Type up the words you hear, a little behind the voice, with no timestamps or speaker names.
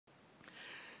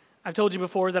I've told you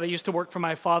before that I used to work for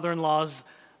my father-in-law's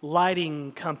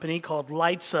lighting company called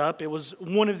Lights Up. It was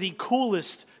one of the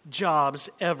coolest jobs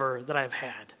ever that I've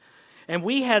had. And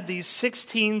we had these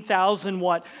 16,000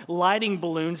 watt lighting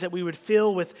balloons that we would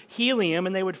fill with helium,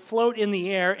 and they would float in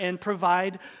the air and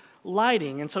provide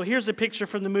lighting. And so here's a picture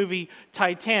from the movie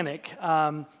Titanic.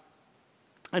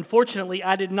 Unfortunately,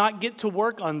 I did not get to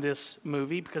work on this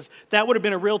movie because that would have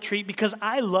been a real treat because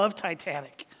I love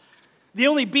Titanic. The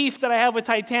only beef that I have with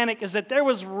Titanic is that there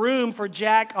was room for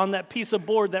Jack on that piece of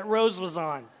board that Rose was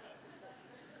on.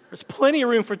 There's plenty of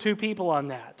room for two people on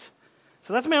that.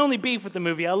 So that's my only beef with the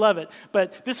movie. I love it.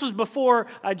 But this was before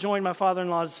I joined my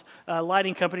father-in-law's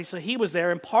lighting company, so he was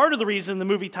there. And part of the reason the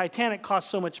movie Titanic cost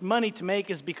so much money to make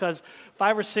is because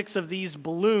 5 or 6 of these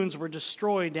balloons were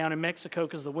destroyed down in Mexico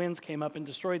because the winds came up and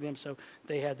destroyed them, so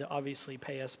they had to obviously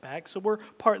pay us back. So we're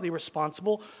partly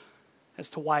responsible as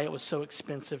to why it was so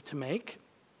expensive to make.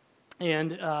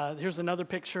 And here's another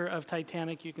picture of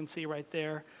Titanic you can see right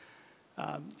there.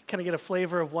 Kind of get a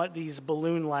flavor of what these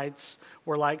balloon lights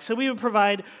were like. So we would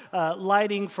provide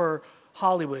lighting for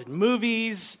Hollywood,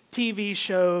 movies, TV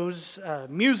shows,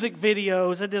 music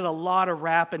videos. I did a lot of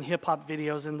rap and hip-hop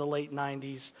videos in the late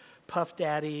 90s. Puff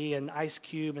Daddy and Ice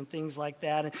Cube and things like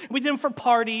that. And we did them for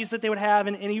parties that they would have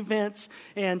and events.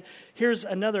 And here's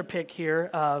another pic here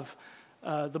of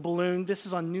the balloon. This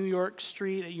is on New York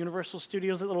Street at Universal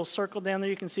Studios. That little circle down there,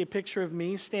 you can see a picture of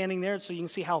me standing there, so you can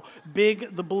see how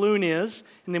big the balloon is.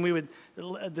 And then we would,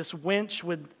 this winch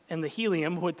would, and the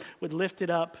helium would lift it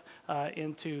up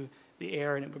into the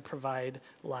air, and it would provide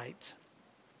light.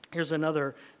 Here's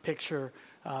another picture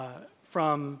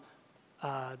from,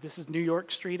 this is New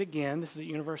York Street again. This is at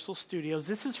Universal Studios.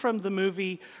 This is from the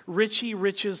movie Richie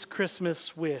Rich's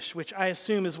Christmas Wish, which I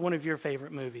assume is one of your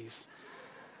favorite movies.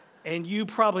 And you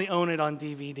probably own it on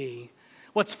DVD.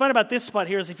 What's fun about this spot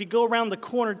here is if you go around the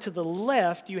corner to the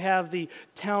left, you have the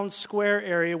town square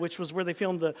area, which was where they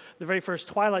filmed the very first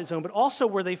Twilight Zone, but also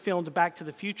where they filmed Back to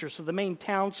the Future. So the main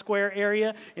town square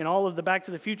area in all of the Back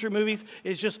to the Future movies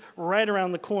is just right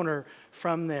around the corner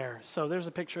from there. So there's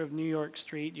a picture of New York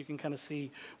Street. You can kind of see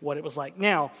what it was like.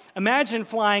 Now, imagine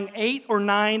flying 8 or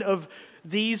 9 of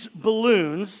these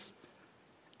balloons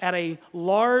at a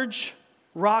large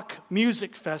rock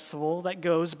music festival that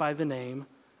goes by the name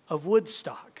of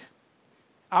Woodstock.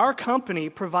 Our company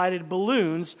provided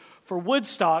balloons for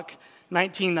Woodstock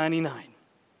 1999.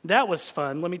 That was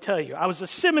fun, let me tell you. I was a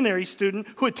seminary student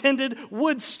who attended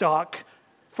Woodstock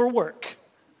for work.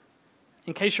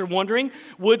 In case you're wondering,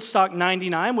 Woodstock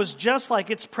 99 was just like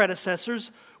its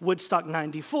predecessors, Woodstock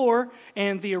 94,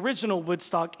 and the original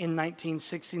Woodstock in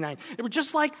 1969. They were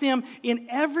just like them in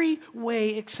every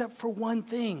way except for one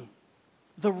thing: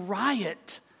 the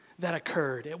riot that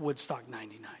occurred at Woodstock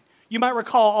 99. You might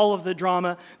recall all of the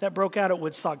drama that broke out at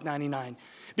Woodstock 99.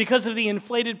 Because of the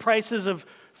inflated prices of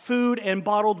food and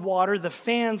bottled water, the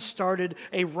fans started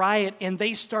a riot and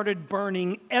they started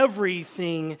burning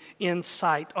everything in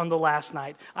sight on the last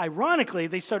night. Ironically,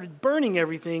 they started burning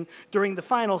everything during the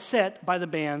final set by the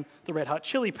band, the Red Hot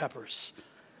Chili Peppers.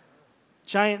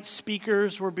 Giant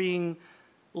speakers were being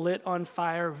lit on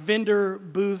fire. Vendor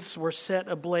booths were set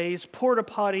ablaze. Porta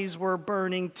potties were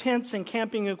burning. Tents and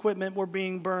camping equipment were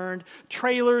being burned.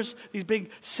 Trailers, these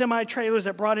big semi-trailers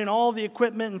that brought in all the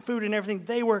equipment and food and everything,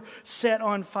 they were set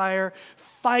on fire.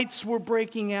 Fights were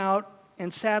breaking out,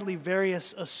 and sadly,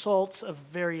 various assaults of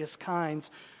various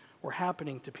kinds were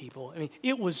happening to people. I mean,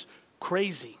 it was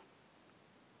crazy.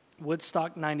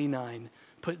 Woodstock 99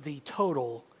 put the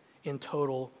total in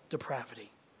total depravity.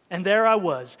 And there I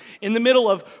was, in the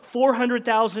middle of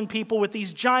 400,000 people with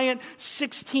these giant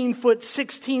 16-foot,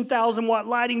 16,000 watt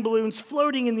lighting balloons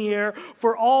floating in the air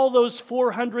for all those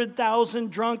 400,000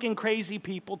 drunk and crazy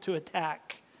people to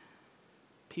attack.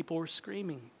 People were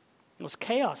screaming. It was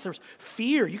chaos. There was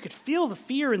fear. You could feel the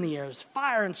fear in the air. There's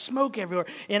fire and smoke everywhere.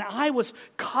 And I was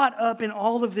caught up in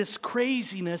all of this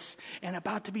craziness and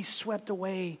about to be swept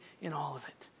away in all of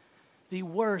it. The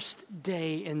worst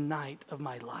day and night of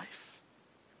my life.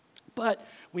 But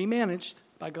we managed,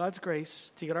 by God's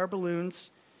grace, to get our balloons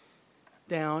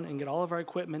down and get all of our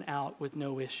equipment out with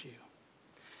no issue.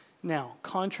 Now,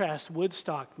 contrast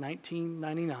Woodstock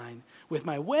 1999 with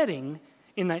my wedding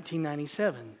in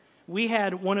 1997. We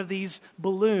had one of these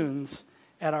balloons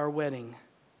at our wedding,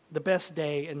 the best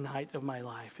day and night of my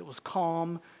life. It was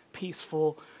calm,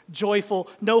 peaceful, joyful,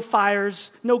 no fires,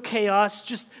 no chaos,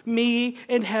 just me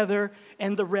and Heather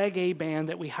and the reggae band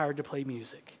that we hired to play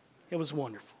music. It was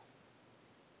wonderful.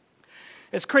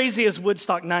 As crazy as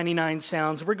Woodstock 99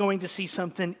 sounds, we're going to see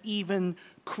something even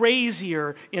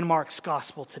crazier in Mark's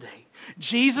gospel today.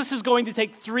 Jesus is going to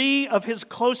take 3 of his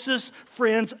closest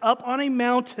friends up on a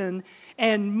mountain,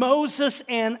 and Moses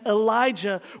and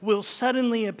Elijah will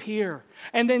suddenly appear.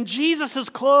 And then Jesus'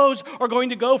 clothes are going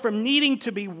to go from needing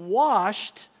to be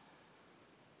washed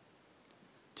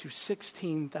to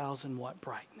 16,000 watt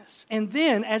brightness. And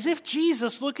then, as if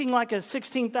Jesus looking like a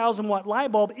 16,000 watt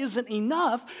light bulb isn't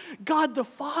enough, God the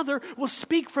Father will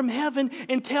speak from heaven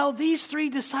and tell these 3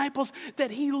 disciples that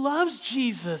he loves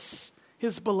Jesus,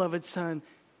 his beloved Son,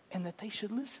 and that they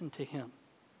should listen to him.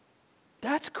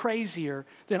 That's crazier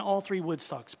than all 3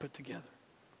 Woodstocks put together.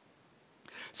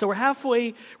 So we're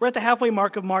at the halfway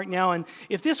mark of Mark now, and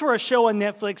if this were a show on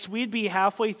Netflix, we'd be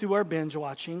halfway through our binge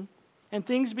watching. And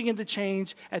things begin to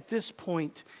change at this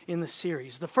point in the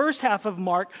series. The first half of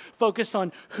Mark focused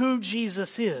on who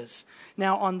Jesus is.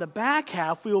 Now, on the back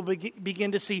half, we will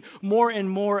begin to see more and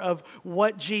more of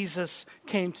what Jesus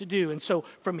came to do. And so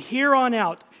from here on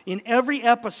out, in every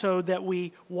episode that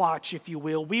we watch, if you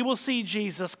will, we will see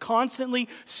Jesus constantly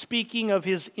speaking of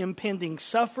his impending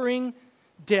suffering,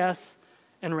 death,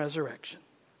 and resurrection.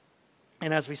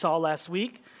 And as we saw last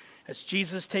week, as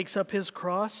Jesus takes up his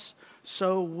cross,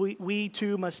 so we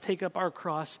too must take up our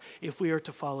cross if we are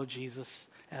to follow Jesus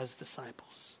as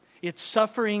disciples. It's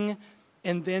suffering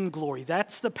and then glory.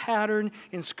 That's the pattern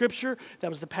in Scripture. That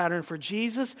was the pattern for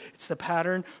Jesus. It's the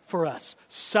pattern for us.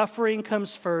 Suffering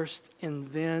comes first and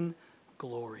then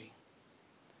glory.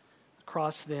 The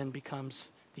cross then becomes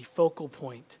the focal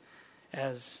point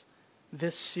as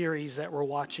this series that we're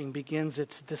watching begins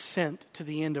its descent to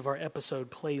the end of our episode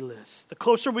playlist. The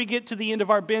closer we get to the end of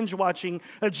our binge watching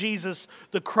of Jesus,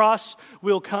 the cross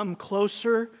will come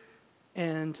closer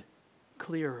and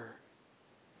clearer.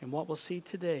 And what we'll see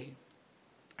today,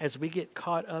 as we get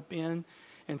caught up in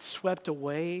and swept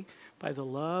away by the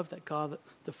love that God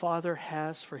the Father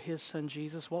has for his Son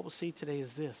Jesus, what we'll see today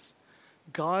is this: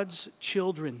 God's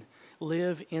children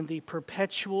live in the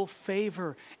perpetual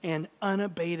favor and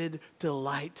unabated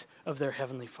delight of their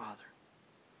Heavenly Father.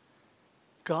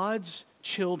 God's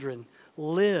children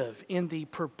live in the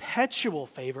perpetual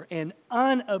favor and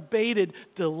unabated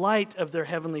delight of their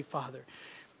Heavenly Father.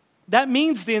 That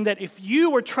means then that if you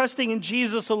were trusting in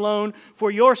Jesus alone for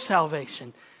your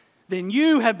salvation, then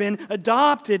you have been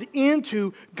adopted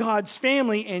into God's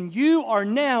family and you are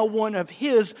now one of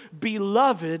his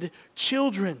beloved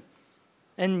children.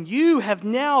 And you have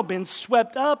now been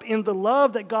swept up in the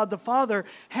love that God the Father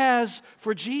has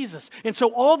for Jesus. And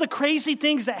so all the crazy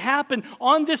things that happen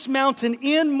on this mountain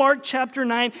in Mark chapter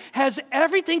 9 has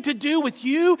everything to do with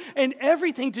you and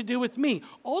everything to do with me.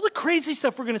 All the crazy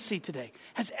stuff we're going to see today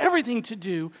has everything to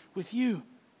do with you.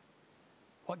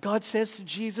 What God says to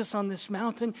Jesus on this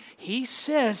mountain, he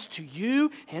says to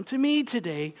you and to me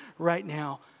today, right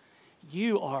now,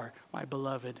 you are my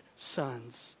beloved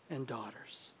sons and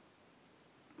daughters.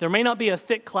 There may not be a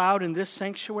thick cloud in this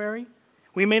sanctuary.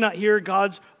 We may not hear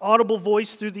God's audible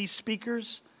voice through these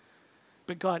speakers,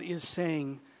 but God is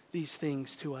saying these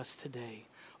things to us today.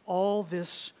 All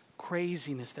this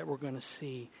craziness that we're going to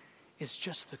see is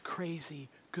just the crazy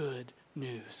good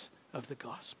news of the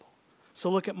gospel. So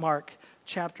look at Mark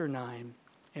chapter 9,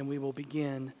 and we will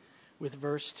begin with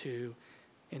verse 2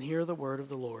 and hear the word of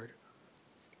the Lord.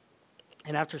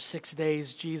 And after 6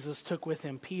 days, Jesus took with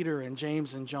him Peter and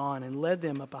James and John and led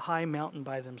them up a high mountain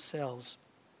by themselves.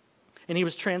 And he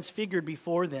was transfigured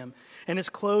before them, and his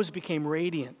clothes became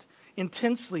radiant,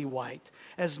 intensely white,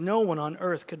 as no one on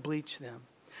earth could bleach them.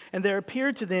 And there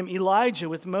appeared to them Elijah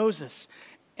with Moses,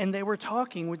 and they were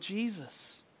talking with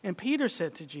Jesus. And Peter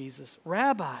said to Jesus,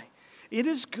 "Rabbi, it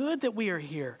is good that we are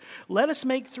here. Let us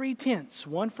make 3 tents,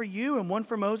 one for you and one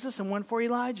for Moses and one for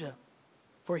Elijah."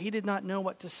 For he did not know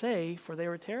what to say, for they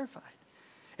were terrified.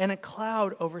 And a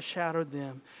cloud overshadowed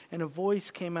them, and a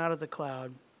voice came out of the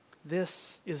cloud,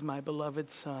 "This is my beloved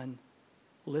Son.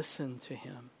 Listen to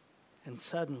him." And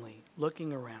suddenly,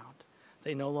 looking around,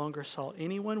 they no longer saw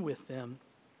anyone with them,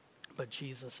 but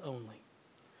Jesus only.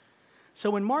 So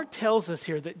when Mark tells us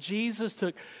here that Jesus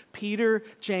took Peter,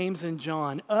 James, and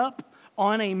John up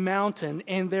on a mountain,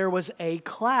 and there was a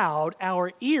cloud,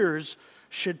 our ears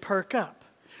should perk up.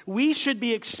 We should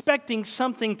be expecting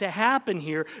something to happen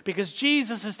here because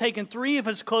Jesus has taken 3 of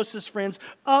his closest friends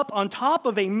up on top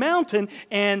of a mountain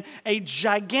and a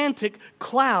gigantic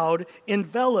cloud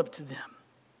enveloped them.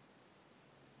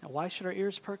 Now, why should our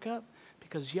ears perk up?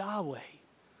 Because Yahweh,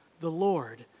 the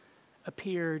Lord,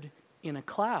 appeared in a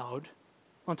cloud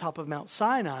on top of Mount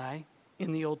Sinai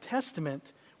in the Old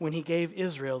Testament when he gave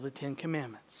Israel the 10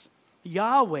 Commandments.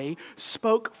 Yahweh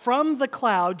spoke from the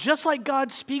cloud, just like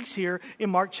God speaks here in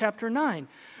Mark chapter 9.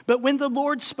 But when the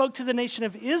Lord spoke to the nation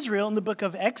of Israel in the book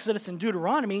of Exodus and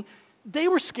Deuteronomy, they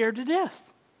were scared to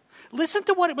death. Listen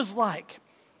to what it was like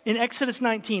in Exodus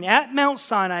 19 at Mount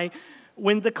Sinai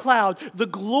when the cloud, the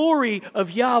glory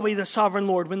of Yahweh, the sovereign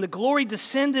Lord, when the glory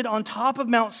descended on top of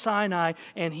Mount Sinai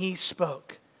and he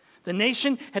spoke. The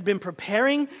nation had been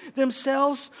preparing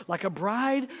themselves like a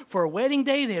bride for a wedding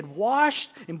day. They had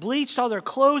washed and bleached all their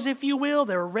clothes, if you will.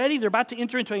 They were ready. They're about to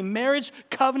enter into a marriage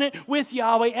covenant with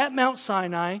Yahweh at Mount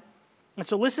Sinai. And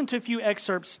so listen to a few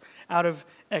excerpts out of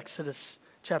Exodus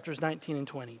chapters 19 and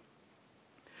 20.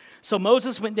 So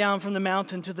Moses went down from the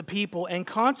mountain to the people and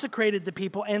consecrated the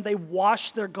people, and they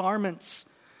washed their garments.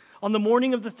 On the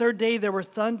morning of the third day, there were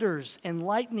thunders and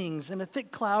lightnings and a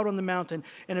thick cloud on the mountain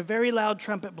and a very loud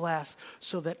trumpet blast,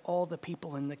 so that all the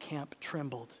people in the camp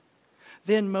trembled.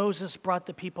 Then Moses brought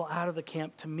the people out of the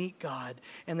camp to meet God,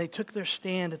 and they took their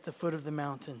stand at the foot of the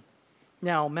mountain.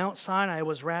 Now, Mount Sinai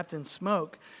was wrapped in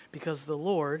smoke because the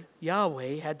Lord,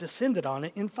 Yahweh, had descended on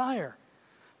it in fire.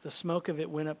 The smoke of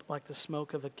it went up like the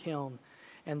smoke of a kiln,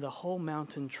 and the whole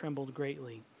mountain trembled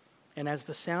greatly. And as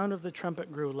the sound of the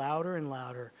trumpet grew louder and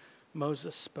louder,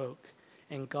 Moses spoke,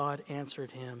 and God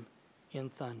answered him in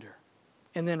thunder.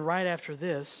 And then right after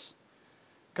this,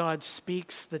 God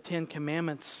speaks the 10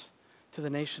 Commandments to the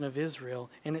nation of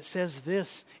Israel. And it says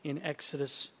this in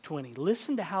Exodus 20.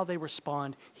 Listen to how they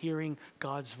respond hearing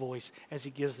God's voice as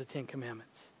he gives the 10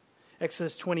 Commandments.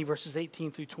 Exodus 20 verses 18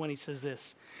 through 20 says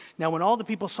this. Now when all the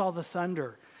people saw the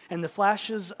thunder and the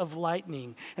flashes of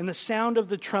lightning and the sound of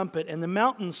the trumpet and the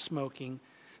mountain smoking,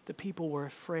 the people were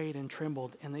afraid and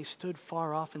trembled, and they stood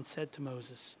far off and said to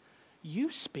Moses,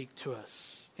 "You speak to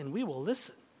us, and we will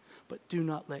listen, but do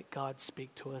not let God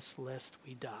speak to us, lest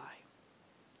we die."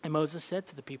 And Moses said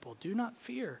to the people, "Do not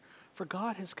fear, for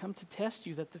God has come to test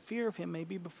you, that the fear of him may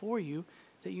be before you,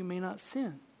 that you may not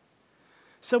sin."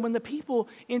 So when the people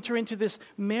enter into this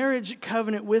marriage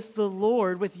covenant with the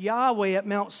Lord, with Yahweh at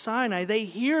Mount Sinai, they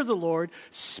hear the Lord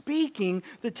speaking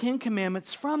the 10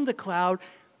 Commandments from the cloud,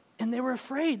 and they were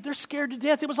afraid. They're scared to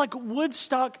death. It was like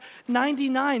Woodstock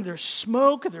 99. There's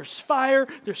smoke, there's fire,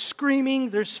 there's screaming,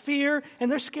 there's fear,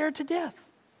 and they're scared to death.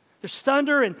 There's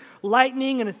thunder and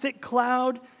lightning and a thick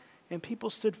cloud, and people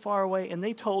stood far away, and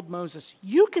they told Moses,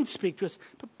 "You can speak to us,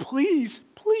 but please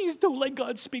don't let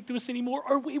God speak to us anymore,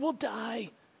 or we will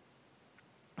die."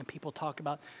 And people talk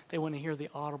about they want to hear the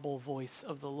audible voice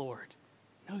of the Lord.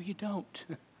 No, you don't.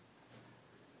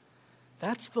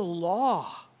 That's the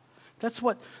law. That's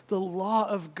what the law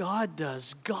of God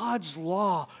does. God's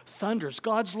law thunders.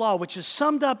 God's law, which is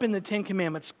summed up in the 10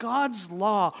 Commandments, God's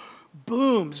law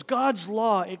booms. God's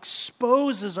law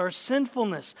exposes our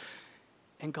sinfulness.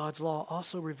 And God's law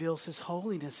also reveals his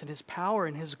holiness and his power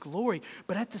and his glory.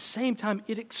 But at the same time,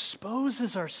 it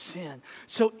exposes our sin.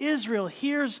 So Israel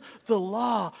hears the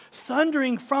law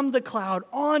thundering from the cloud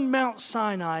on Mount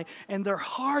Sinai, and their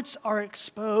hearts are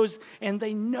exposed, and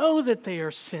they know that they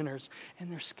are sinners,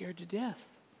 and they're scared to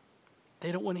death.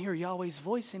 They don't want to hear Yahweh's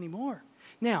voice anymore.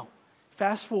 Now,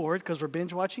 fast forward, because we're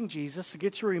binge watching Jesus, so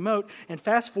get your remote and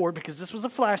fast forward, because this was a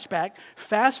flashback.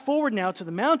 Fast forward now to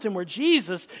the mountain where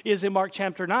Jesus is in Mark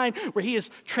chapter 9, where he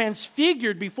is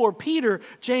transfigured before Peter,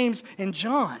 James, and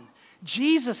John.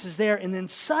 Jesus is there, and then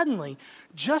suddenly,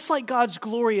 just like God's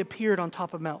glory appeared on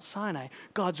top of Mount Sinai,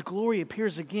 God's glory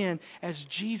appears again as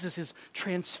Jesus is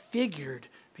transfigured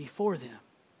before them.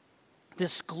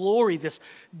 This glory, this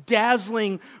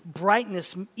dazzling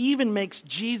brightness even makes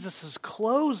Jesus'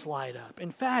 clothes light up.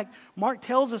 In fact, Mark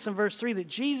tells us in verse 3 that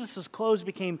Jesus' clothes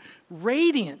became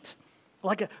radiant,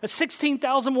 like a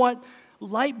 16,000 watt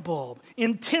light bulb.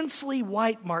 Intensely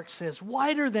white, Mark says,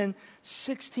 whiter than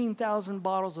 16,000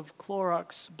 bottles of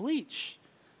Clorox bleach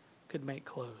could make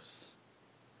clothes.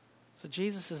 So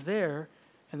Jesus is there,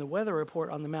 and the weather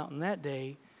report on the mountain that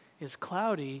day is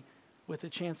cloudy with a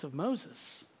chance of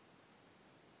Moses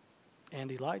and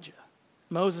Elijah.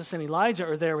 Moses and Elijah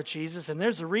are there with Jesus, and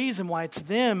there's a reason why it's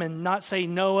them and not, say,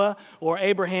 Noah or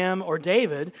Abraham or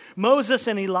David. Moses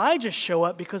and Elijah show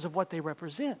up because of what they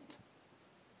represent,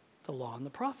 the law and the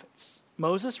prophets.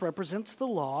 Moses represents the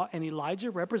law, and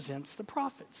Elijah represents the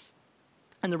prophets.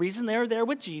 And the reason they're there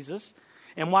with Jesus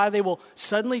and why they will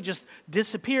suddenly just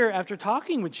disappear after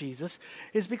talking with Jesus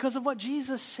is because of what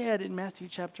Jesus said in Matthew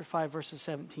chapter 5, verses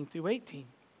 17 through 18.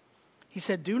 He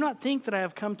said, "Do not think that I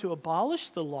have come to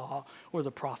abolish the law or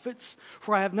the prophets,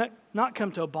 for I have not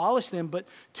come to abolish them, but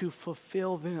to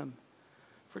fulfill them.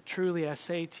 For truly I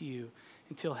say to you,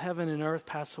 until heaven and earth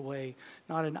pass away,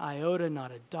 not an iota,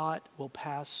 not a dot will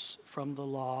pass from the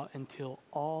law until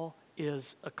all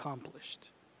is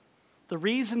accomplished." The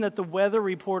reason that the weather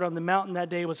report on the mountain that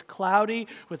day was cloudy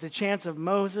with the chance of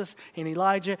Moses and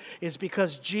Elijah is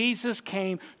because Jesus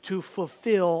came to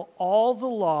fulfill all the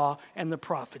law and the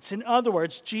prophets. In other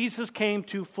words, Jesus came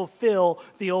to fulfill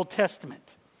the Old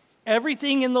Testament.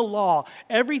 Everything in the law,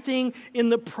 everything in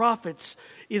the prophets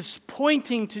is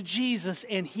pointing to Jesus,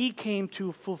 and he came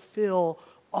to fulfill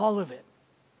all of it.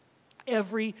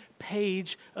 Every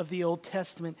page of the Old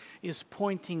Testament is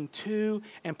pointing to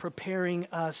and preparing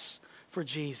us for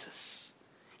Jesus.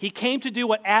 He came to do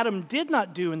what Adam did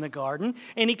not do in the garden,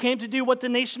 and he came to do what the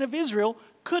nation of Israel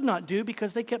could not do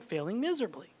because they kept failing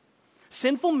miserably.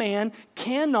 Sinful man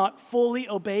cannot fully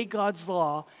obey God's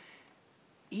law,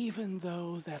 even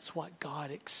though that's what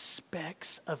God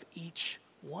expects of each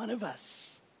one of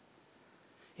us.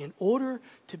 In order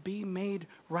to be made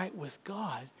right with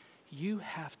God, you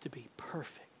have to be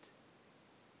perfect.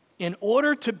 In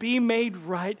order to be made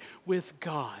right with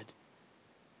God,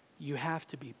 you have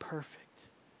to be perfect.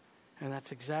 And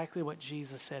that's exactly what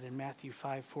Jesus said in Matthew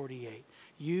 5:48.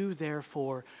 You,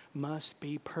 therefore, must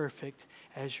be perfect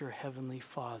as your heavenly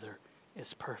Father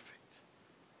is perfect.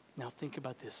 Now think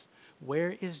about this.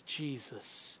 Where is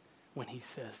Jesus when he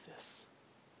says this?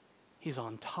 He's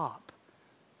on top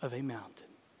of a mountain.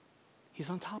 He's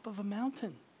on top of a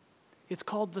mountain. It's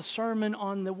called the Sermon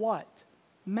on the what?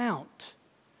 Mount.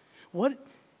 What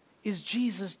is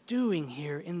Jesus doing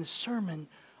here in the Sermon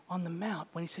on the Mount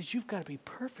when he says you've got to be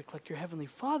perfect like your heavenly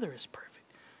Father is perfect?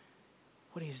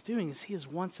 What he's doing is he is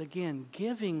once again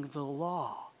giving the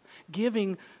law,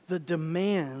 giving the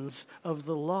demands of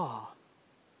the law.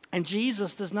 And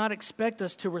Jesus does not expect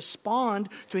us to respond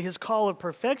to his call of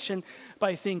perfection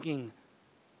by thinking,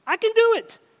 I can do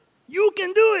it. You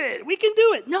can do it. We can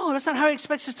do it. No, that's not how he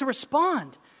expects us to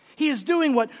respond. He is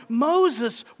doing what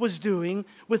Moses was doing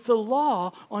with the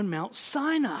law on Mount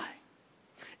Sinai.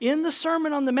 In the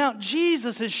Sermon on the Mount,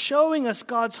 Jesus is showing us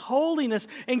God's holiness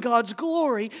and God's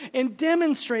glory and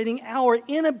demonstrating our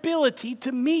inability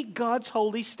to meet God's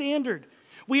holy standard.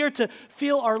 We are to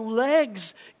feel our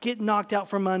legs get knocked out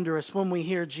from under us when we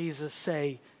hear Jesus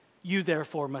say, you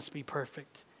therefore must be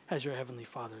perfect as your heavenly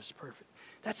Father is perfect.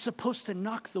 That's supposed to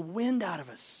knock the wind out of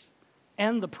us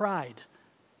and the pride.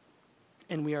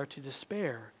 And we are to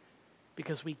despair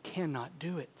because we cannot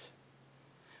do it.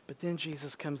 But then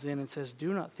Jesus comes in and says,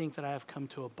 do not think that I have come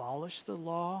to abolish the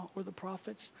law or the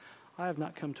prophets. I have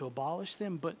not come to abolish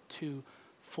them, but to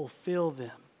fulfill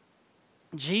them.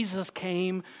 Jesus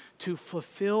came to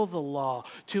fulfill the law,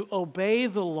 to obey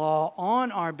the law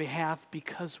on our behalf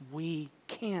because we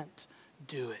can't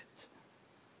do it.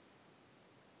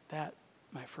 That,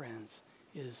 my friends,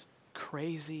 is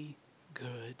crazy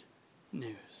good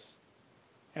news.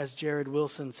 As Jared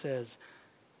Wilson says,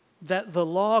 that the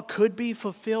law could be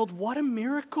fulfilled, what a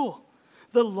miracle.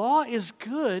 The law is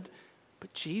good,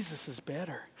 but Jesus is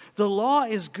better. The law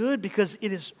is good because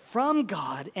it is from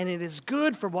God, and it is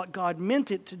good for what God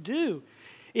meant it to do.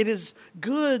 It is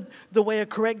good the way a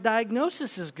correct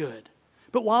diagnosis is good.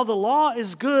 But while the law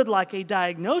is good like a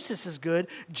diagnosis is good,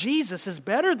 Jesus is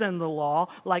better than the law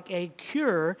like a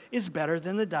cure is better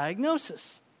than the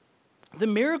diagnosis. The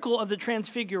miracle of the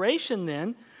transfiguration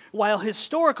then, while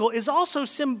historical, is also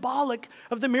symbolic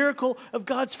of the miracle of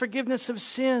God's forgiveness of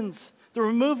sins, the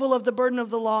removal of the burden of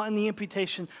the law, and the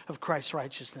imputation of Christ's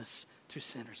righteousness to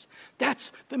sinners.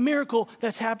 That's the miracle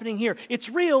that's happening here. It's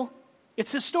real,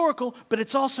 it's historical, but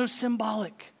it's also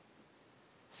symbolic.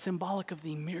 Symbolic of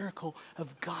the miracle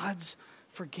of God's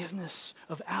forgiveness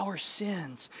of our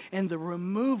sins and the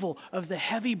removal of the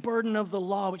heavy burden of the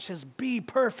law, which says, be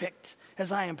perfect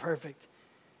as I am perfect.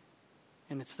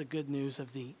 And it's the good news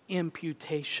of the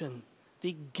imputation,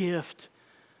 the gift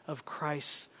of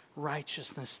Christ's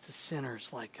righteousness to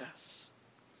sinners like us.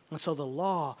 And so the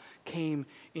law came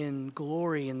in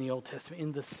glory in the Old Testament,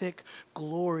 in the thick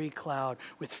glory cloud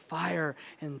with fire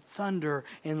and thunder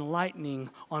and lightning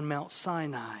on Mount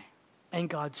Sinai. And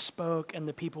God spoke, and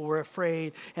the people were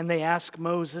afraid, and they asked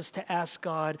Moses to ask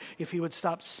God if he would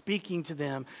stop speaking to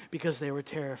them because they were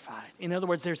terrified. In other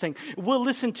words, they're saying, we'll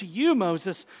listen to you,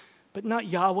 Moses, but not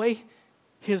Yahweh.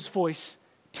 His voice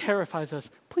terrifies us.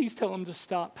 Please tell him to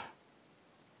stop.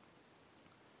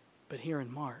 But here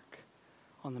in Mark,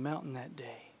 on the mountain that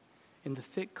day, in the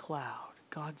thick cloud,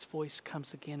 God's voice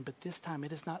comes again, but this time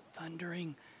it is not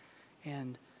thundering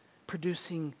and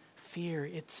producing fear.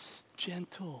 It's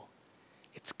gentle.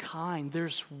 It's kind.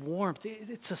 There's warmth.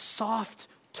 It's a soft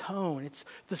tone. It's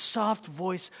the soft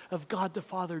voice of God the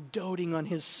Father doting on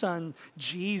his Son,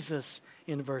 Jesus,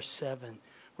 in verse 7,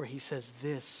 where he says,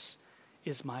 this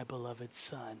is my beloved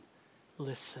Son.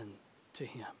 Listen to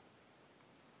him.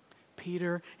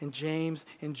 Peter and James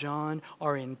and John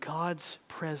are in God's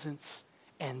presence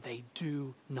and they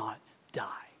do not die.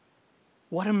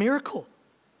 What a miracle.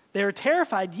 They are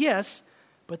terrified, yes,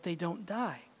 but they don't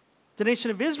die. The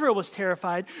nation of Israel was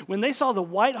terrified when they saw the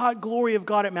white-hot glory of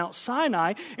God at Mount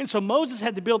Sinai, and so Moses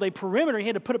had to build a perimeter. He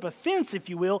had to put up a fence, if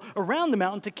you will, around the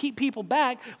mountain to keep people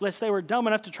back, lest they were dumb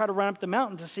enough to try to run up the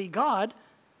mountain to see God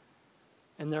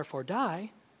and therefore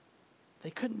die. They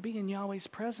couldn't be in Yahweh's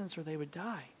presence or they would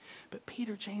die. But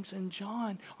Peter, James, and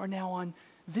John are now on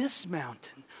this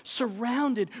mountain,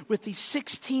 surrounded with the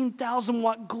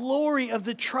 16,000-watt glory of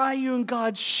the triune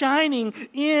God shining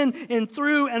in and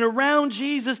through and around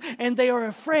Jesus, and they are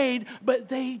afraid, but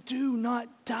they do not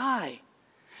die.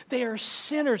 They are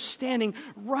sinners standing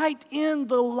right in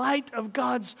the light of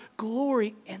God's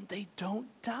glory, and they don't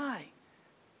die.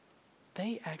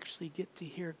 They actually get to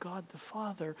hear God the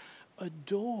Father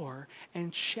adore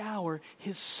and shower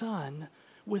his Son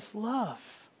with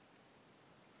love.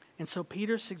 And so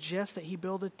Peter suggests that he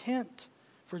build a tent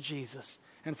for Jesus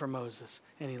and for Moses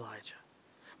and Elijah.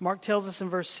 Mark tells us in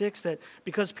verse 6 that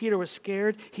because Peter was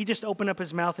scared, he just opened up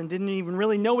his mouth and didn't even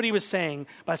really know what he was saying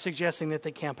by suggesting that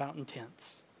they camp out in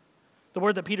tents. The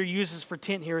word that Peter uses for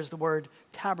tent here is the word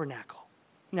tabernacle.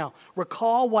 Now,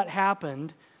 recall what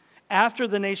happened after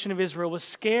the nation of Israel was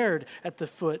scared at the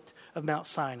foot of Mount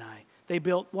Sinai. They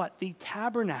built what? The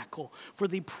tabernacle for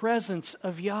the presence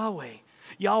of Yahweh.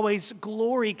 Yahweh's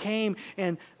glory came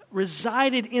and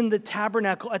resided in the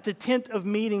tabernacle at the tent of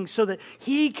meeting so that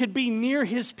he could be near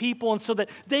his people and so that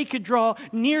they could draw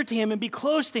near to him and be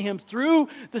close to him through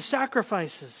the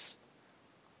sacrifices.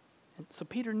 And so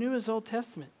Peter knew his Old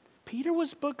Testament. Peter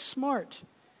was book smart.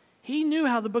 He knew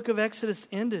how the book of Exodus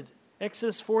ended.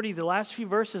 Exodus 40, the last few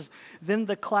verses. Then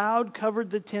the cloud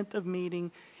covered the tent of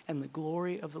meeting and the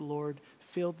glory of the Lord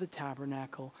filled the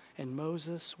tabernacle, and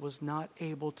Moses was not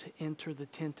able to enter the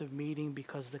tent of meeting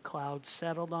because the cloud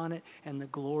settled on it and the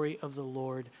glory of the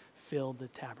Lord filled the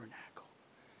tabernacle.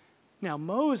 Now,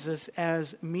 Moses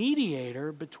as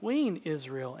mediator between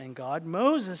Israel and God,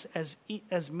 Moses as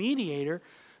mediator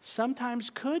sometimes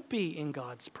could be in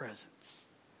God's presence.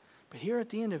 But here at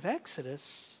the end of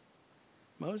Exodus,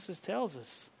 Moses tells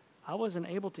us, I wasn't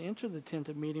able to enter the tent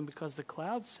of meeting because the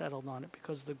cloud settled on it,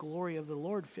 because the glory of the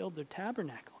Lord filled the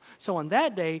tabernacle. So on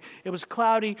that day, it was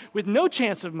cloudy with no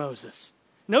chance of Moses.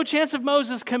 No chance of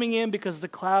Moses coming in because the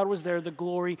cloud was there, the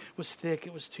glory was thick,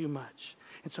 it was too much.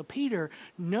 And so Peter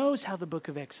knows how the book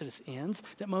of Exodus ends,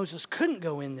 that Moses couldn't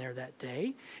go in there that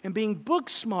day. And being book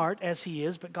smart as he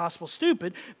is, but gospel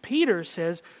stupid, Peter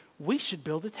says, we should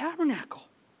build a tabernacle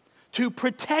to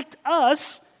protect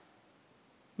us,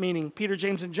 meaning Peter,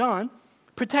 James, and John,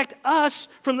 protect us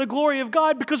from the glory of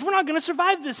God because we're not going to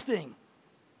survive this thing.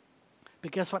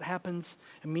 But guess what happens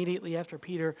immediately after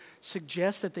Peter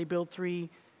suggests that they build 3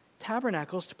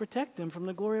 tabernacles to protect them from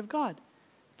the glory of God?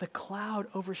 The cloud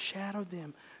overshadowed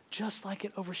them just like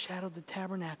it overshadowed the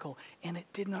tabernacle, and it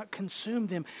did not consume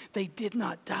them. They did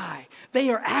not die. They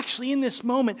are actually in this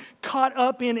moment caught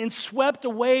up in and swept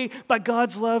away by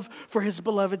God's love for his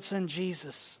beloved Son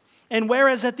Jesus. And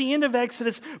whereas at the end of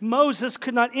Exodus, Moses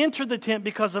could not enter the tent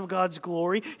because of God's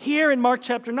glory, here in Mark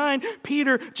chapter 9,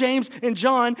 Peter, James, and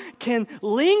John can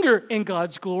linger in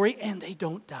God's glory and they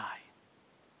don't die.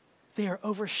 They are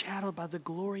overshadowed by the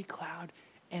glory cloud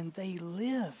and they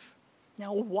live.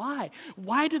 Now why?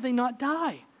 Why do they not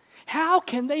die? How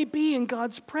can they be in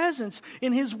God's presence,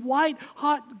 in his white,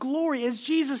 hot glory as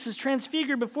Jesus is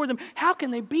transfigured before them? How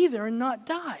can they be there and not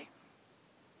die?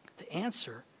 The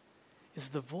answer is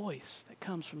the voice that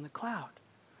comes from the cloud.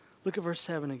 Look at verse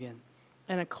 7 again.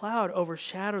 And a cloud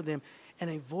overshadowed them, and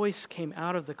a voice came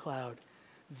out of the cloud.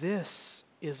 This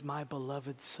is my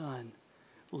beloved Son.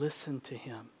 Listen to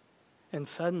him. And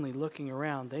suddenly, looking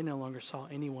around, they no longer saw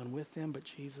anyone with them but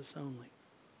Jesus only.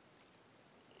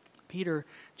 Peter,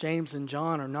 James, and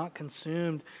John are not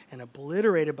consumed and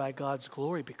obliterated by God's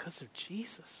glory because of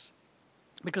Jesus,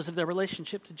 because of their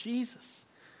relationship to Jesus.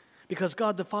 Because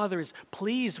God the Father is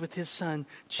pleased with his Son,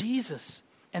 Jesus.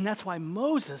 And that's why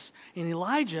Moses and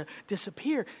Elijah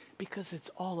disappear, because it's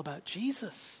all about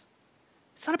Jesus.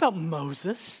 It's not about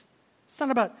Moses. It's not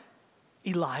about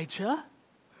Elijah.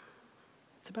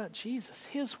 It's about Jesus,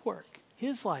 his work,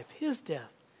 his life, his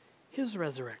death, his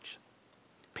resurrection.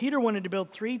 Peter wanted to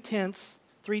build 3 tents,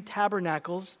 3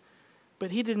 tabernacles But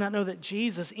he did not know that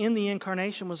Jesus in the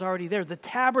incarnation was already there. The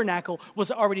tabernacle was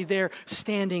already there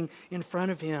standing in front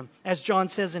of him. As John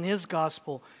says in his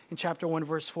gospel in chapter 1,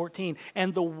 verse 14,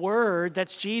 and the Word,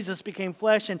 that's Jesus, became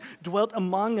flesh and dwelt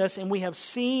among us, and we have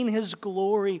seen his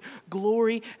glory,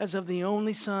 glory as of the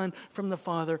only Son from the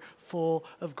Father, full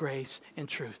of grace and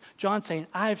truth. John's saying,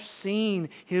 I've seen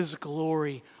his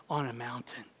glory on a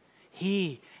mountain.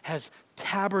 He has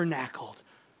tabernacled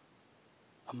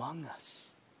among us.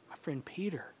 My friend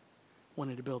Peter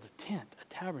wanted to build a tent, a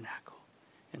tabernacle,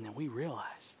 and then we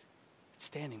realized it's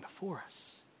standing before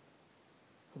us.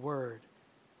 The Word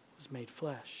was made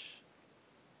flesh.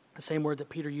 The same word that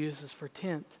Peter uses for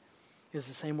tent is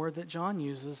the same word that John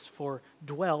uses for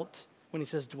dwelt when he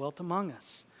says dwelt among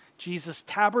us. Jesus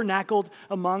tabernacled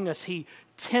among us. He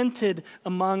tented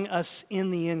among us in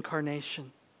the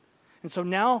incarnation. And so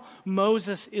now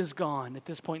Moses is gone at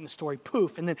this point in the story,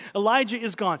 poof. And then Elijah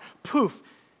is gone, poof.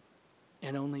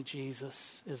 And only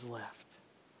Jesus is left.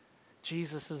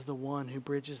 Jesus is the one who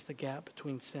bridges the gap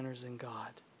between sinners and God.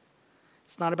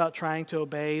 It's not about trying to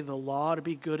obey the law to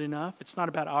be good enough. It's not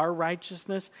about our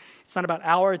righteousness. It's not about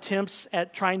our attempts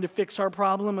at trying to fix our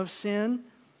problem of sin.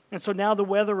 And so now the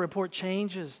weather report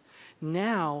changes.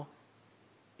 Now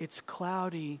it's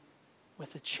cloudy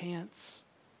with a chance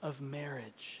of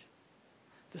marriage.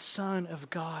 The Son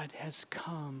of God has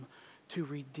come to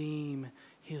redeem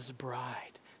his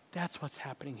bride. That's what's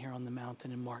happening here on the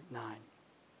mountain in Mark 9.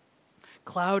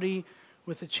 Cloudy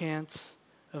with a chance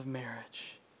of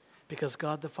marriage. Because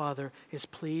God the Father is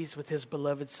pleased with his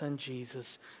beloved Son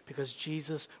Jesus. Because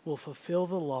Jesus will fulfill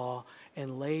the law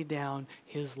and lay down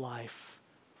his life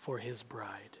for his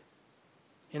bride.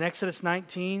 In Exodus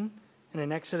 19 and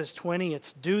in Exodus 20,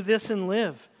 it's do this and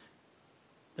live.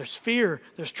 There's fear,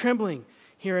 there's trembling.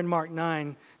 Here in Mark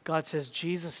 9, God says,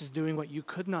 Jesus is doing what you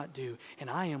could not do, and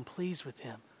I am pleased with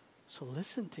him. So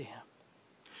listen to him.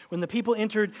 When the people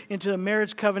entered into the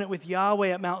marriage covenant with Yahweh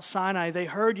at Mount Sinai, they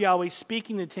heard Yahweh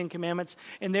speaking the Ten Commandments,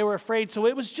 and they were afraid. So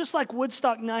it was just like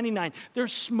Woodstock 99.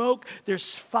 There's smoke,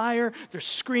 there's fire, there's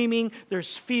screaming,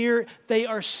 there's fear. They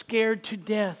are scared to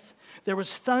death. There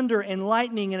was thunder and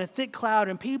lightning and a thick cloud,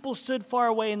 and people stood far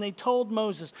away, and they told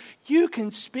Moses, you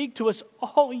can speak to us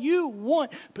all you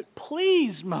want, but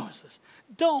please, Moses,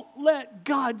 don't let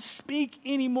God speak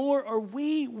anymore, or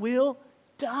we will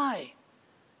die.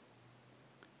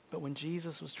 But when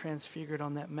Jesus was transfigured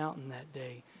on that mountain that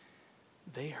day,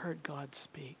 they heard God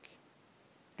speak.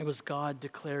 It was God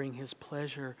declaring his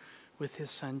pleasure with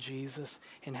his Son Jesus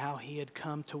and how he had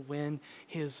come to win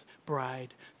his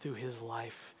bride through his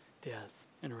life, death,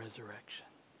 and resurrection.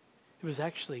 It was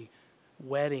actually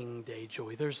wedding day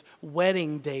joy. There's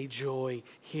wedding day joy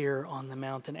here on the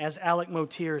mountain. As Alec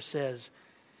Motier says,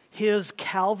 his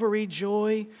Calvary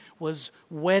joy was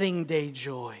wedding day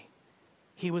joy.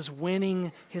 He was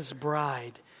winning his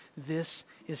bride. This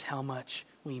is how much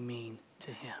we mean to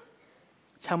him.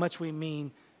 It's how much we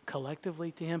mean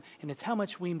collectively to him, and it's how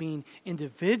much we mean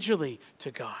individually to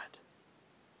God.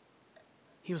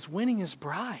 He was winning his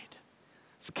bride.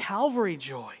 It's Calvary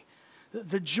joy.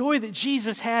 The joy that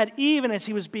Jesus had even as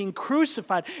he was being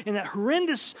crucified in that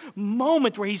horrendous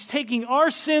moment where he's taking our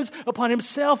sins upon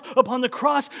himself upon the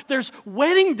cross. There's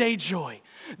wedding day joy.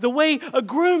 The way a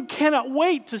groom cannot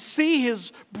wait to see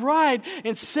his bride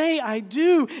and say, I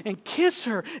do, and kiss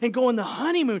her and go on the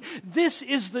honeymoon. This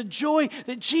is the joy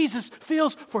that Jesus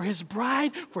feels for his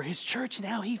bride, for his church, and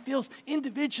how he feels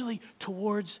individually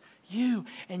towards you.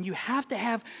 And you have to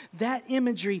have that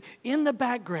imagery in the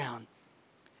background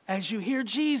as you hear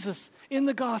Jesus in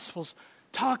the Gospels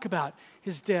talk about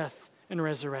his death and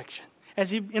resurrection.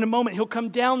 As in a moment, he'll come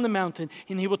down the mountain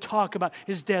and he will talk about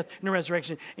his death and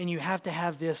resurrection. And you have to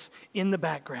have this in the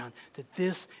background, that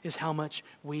this is how much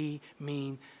we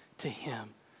mean to him,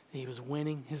 that he was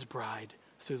winning his bride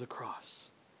through the cross.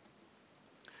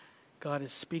 God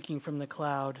is speaking from the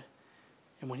cloud,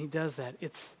 and when he does that,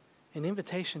 it's an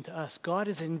invitation to us. God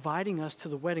is inviting us to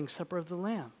the wedding supper of the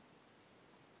Lamb.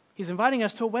 He's inviting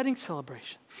us to a wedding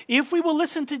celebration. If we will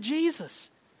listen to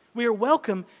Jesus, we are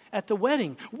welcome at the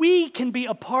wedding. We can be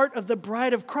a part of the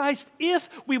bride of Christ if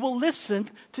we will listen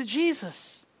to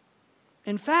Jesus.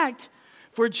 In fact,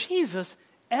 for Jesus,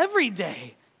 every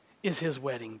day is his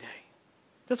wedding day.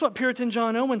 That's what Puritan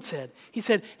John Owen said. He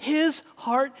said, his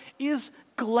heart is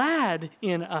glad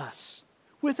in us,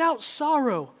 without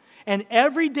sorrow, and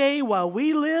every day while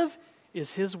we live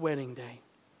is his wedding day.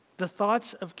 The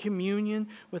thoughts of communion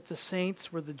with the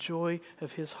saints were the joy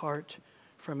of his heart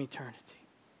from eternity.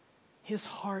 His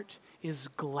heart is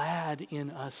glad in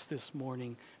us this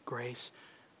morning, Grace,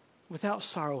 without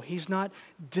sorrow. He's not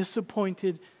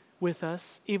disappointed with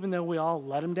us, even though we all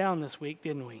let him down this week,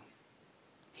 didn't we?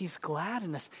 He's glad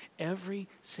in us every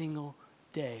single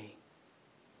day.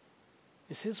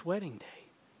 It's his wedding day.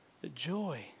 The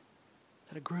joy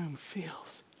that a groom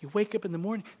feels. You wake up in the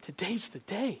morning, today's the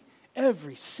day.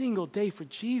 Every single day for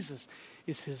Jesus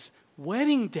is his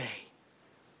wedding day.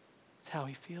 It's how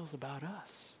he feels about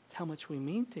us. It's how much we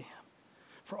mean to him.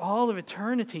 For all of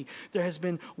eternity, there has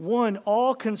been one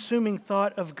all-consuming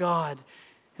thought of God,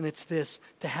 and it's this: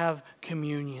 to have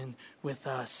communion with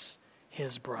us,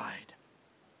 his bride.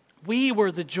 We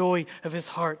were the joy of his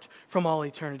heart from all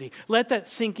eternity. Let that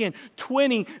sink in.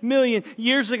 20 million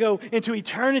years ago into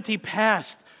eternity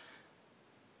past,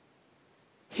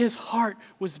 his heart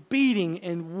was beating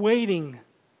and waiting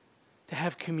to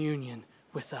have communion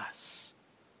with us.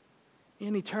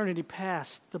 In eternity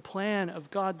past, the plan of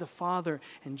God the Father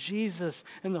and Jesus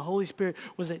and the Holy Spirit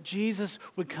was that Jesus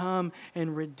would come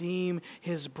and redeem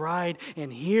his bride.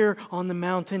 And here on the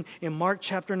mountain in Mark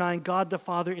chapter 9, God the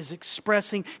Father is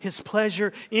expressing his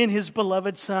pleasure in his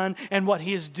beloved Son and what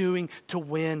he is doing to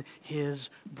win his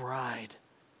bride.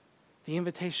 The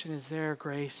invitation is there,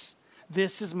 Grace.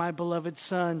 This is my beloved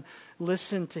Son.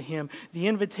 Listen to him. The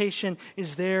invitation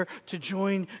is there to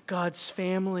join God's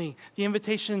family. The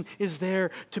invitation is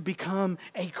there to become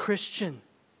a Christian.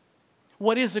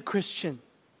 What is a Christian?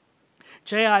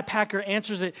 J.I. Packer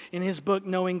answers it in his book,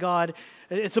 Knowing God.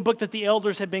 It's a book that the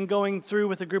elders have been going through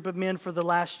with a group of men for the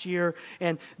last year.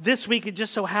 And this week, it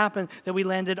just so happened that we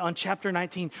landed on chapter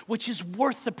 19, which is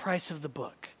worth the price of the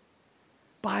book.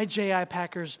 By J.I.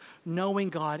 Packer's Knowing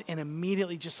God, and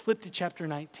immediately just flip to chapter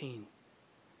 19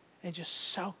 and just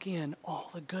soak in all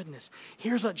the goodness.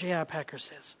 Here's what J.I. Packer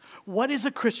says. What is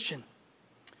a Christian?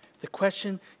 The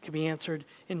question can be answered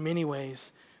in many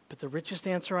ways, but the richest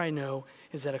answer I know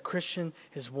is that a Christian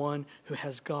is one who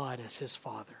has God as his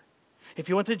Father. If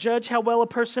you want to judge how well a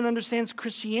person understands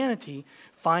Christianity,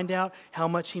 find out how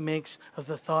much he makes of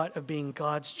the thought of being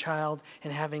God's child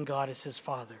and having God as his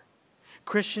Father.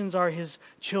 Christians are his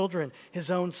children, his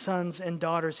own sons and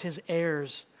daughters, his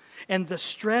heirs. And the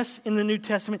stress in the New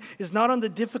Testament is not on the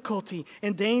difficulty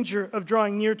and danger of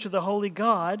drawing near to the holy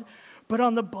God, but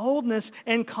on the boldness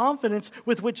and confidence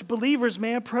with which believers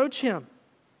may approach him.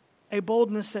 A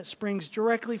boldness that springs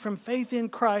directly from faith in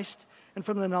Christ and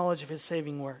from the knowledge of his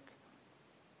saving work.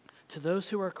 To those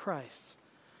who are Christ's,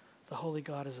 the holy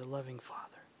God is a loving Father.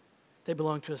 They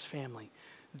belong to his family.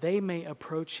 They may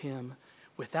approach him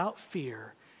without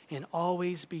fear and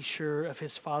always be sure of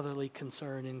his fatherly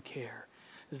concern and care.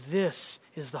 This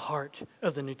is the heart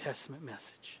of the New Testament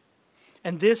message.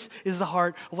 And this is the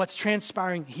heart of what's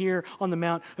transpiring here on the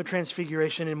Mount of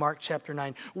Transfiguration in Mark chapter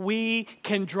 9. We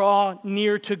can draw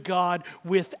near to God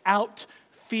without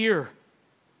fear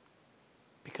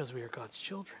because we are God's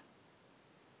children.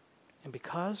 And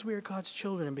because we are God's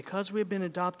children and because we have been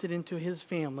adopted into his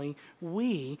family,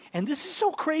 and this is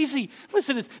so crazy,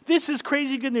 listen, this is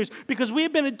crazy good news, because we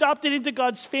have been adopted into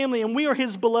God's family and we are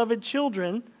his beloved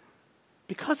children.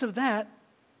 Because of that,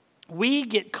 we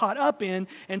get caught up in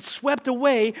and swept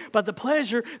away by the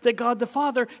pleasure that God the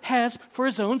Father has for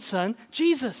his own Son,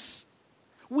 Jesus.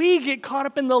 We get caught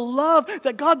up in the love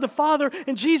that God the Father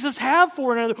and Jesus have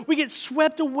for one another. We get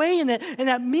swept away in that. And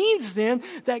that means then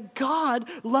that God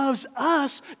loves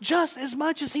us just as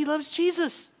much as he loves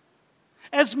Jesus.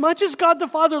 As much as God the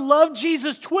Father loved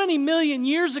Jesus 20 million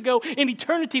years ago in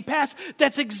eternity past,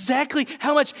 that's exactly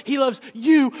how much he loves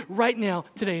you right now,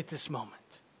 today, at this moment.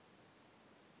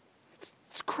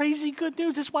 It's crazy good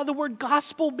news. That's why the word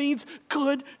gospel means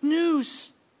good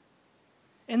news.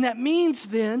 And that means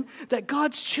then that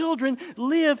God's children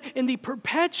live in the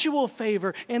perpetual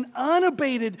favor and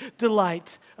unabated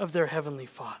delight of their heavenly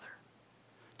Father.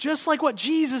 Just like what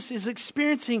Jesus is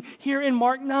experiencing here in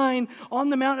Mark 9 on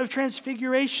the Mount of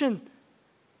Transfiguration.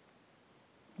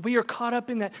 We are caught up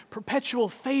in that perpetual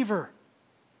favor.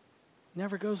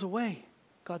 Never goes away,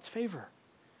 God's favor.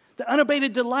 The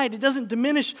unabated delight, it doesn't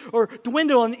diminish or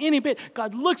dwindle in any bit.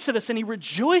 God looks at us and he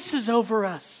rejoices over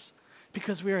us.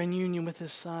 Because we are in union with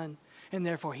his Son, and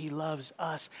therefore he loves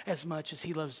us as much as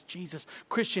he loves Jesus.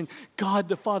 Christian, God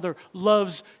the Father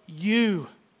loves you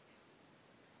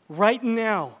right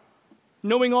now.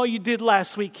 Knowing all you did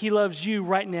last week, he loves you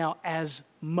right now as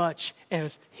much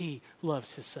as he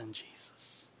loves his Son,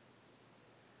 Jesus.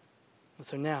 And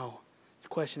so now, the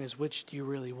question is, which do you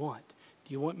really want?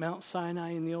 Do you want Mount Sinai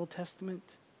in the Old Testament?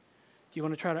 Do you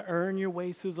want to try to earn your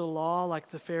way through the law like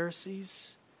the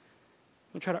Pharisees?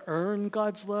 You want to try to earn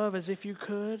God's love as if you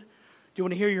could? Do you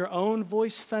want to hear your own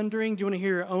voice thundering? Do you want to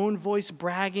hear your own voice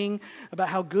bragging about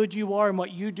how good you are and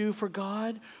what you do for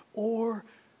God? Or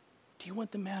do you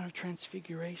want the Mount of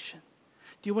Transfiguration?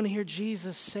 Do you want to hear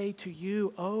Jesus say to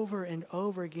you over and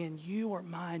over again, you are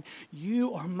mine,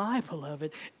 you are my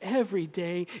beloved. Every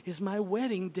day is my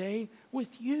wedding day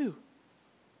with you.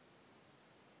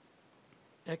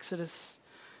 Exodus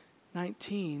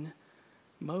 19,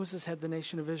 Moses had the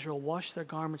nation of Israel wash their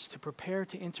garments to prepare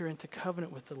to enter into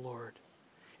covenant with the Lord.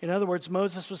 In other words,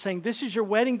 Moses was saying, this is your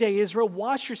wedding day, Israel.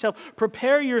 Wash yourself,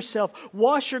 prepare yourself,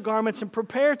 wash your garments, and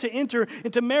prepare to enter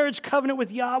into marriage covenant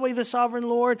with Yahweh, the sovereign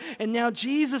Lord. And now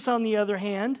Jesus, on the other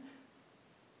hand,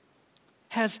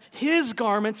 has his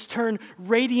garments turn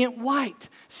radiant white,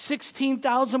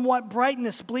 16,000 watt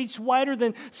brightness, bleached whiter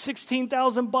than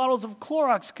 16,000 bottles of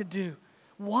Clorox could do.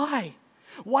 Why?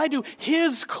 Why do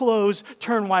his clothes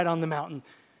turn white on the mountain?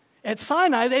 At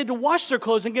Sinai, they had to wash their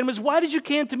clothes and get them as white as you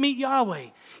can to meet Yahweh.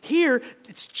 Here,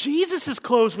 it's Jesus'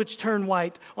 clothes which turn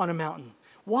white on a mountain.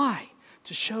 Why?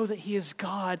 To show that he is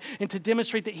God and to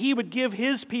demonstrate that he would give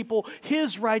his people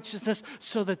his righteousness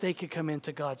so that they could come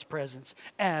into God's presence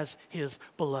as his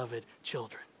beloved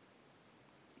children.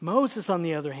 Moses, on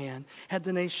the other hand, had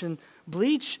the nation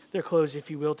bleach their clothes, if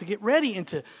you will, to get ready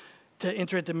to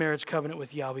enter into marriage covenant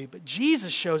with Yahweh. But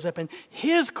Jesus shows up and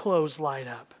his clothes light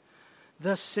up,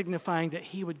 thus signifying that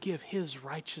he would give his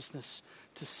righteousness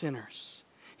to sinners.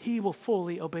 He will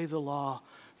fully obey the law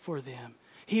for them.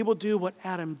 He will do what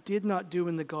Adam did not do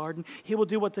in the garden. He will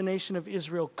do what the nation of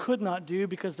Israel could not do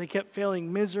because they kept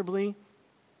failing miserably.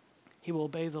 He will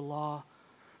obey the law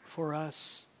for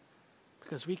us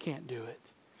because we can't do it,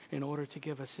 in order to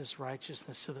give us his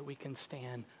righteousness so that we can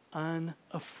stand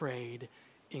unafraid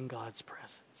in God's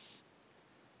presence.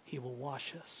 He will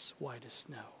wash us white as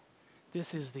snow.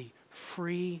 This is the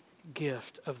free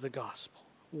gift of the gospel.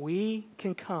 We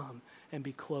can come and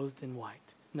be clothed in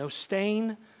white. No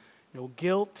stain, no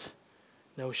guilt,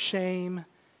 no shame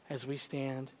as we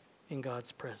stand in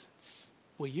God's presence.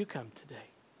 Will you come today?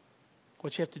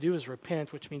 What you have to do is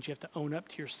repent, which means you have to own up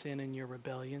to your sin and your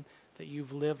rebellion, that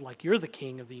you've lived like you're the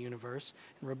king of the universe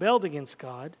and rebelled against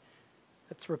God.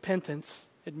 That's repentance,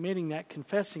 admitting that,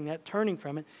 confessing that, turning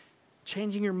from it,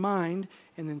 changing your mind,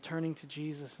 and then turning to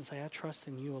Jesus and say, I trust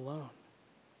in you alone.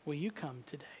 Will you come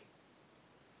today?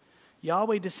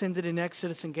 Yahweh descended in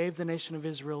Exodus and gave the nation of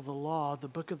Israel the law, the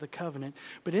book of the covenant.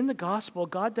 But in the gospel,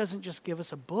 God doesn't just give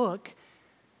us a book.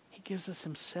 He gives us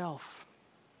himself.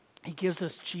 He gives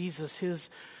us Jesus, his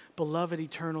beloved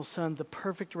eternal Son, the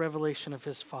perfect revelation of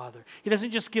his Father. He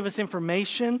doesn't just give us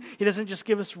information. He doesn't just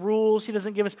give us rules. He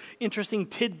doesn't give us interesting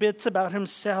tidbits about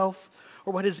himself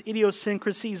or what his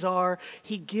idiosyncrasies are.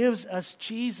 He gives us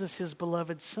Jesus, his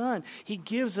beloved Son. He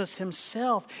gives us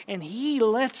himself, and he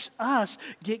lets us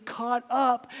get caught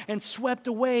up and swept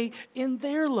away in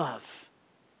their love.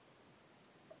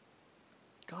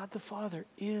 God the Father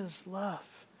is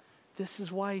love. This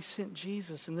is why he sent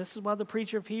Jesus, and this is why the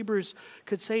preacher of Hebrews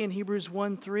could say in Hebrews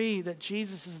 1:3 that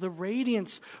Jesus is the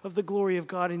radiance of the glory of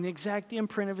God and the exact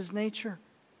imprint of his nature.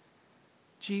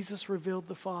 Jesus revealed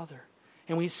the Father.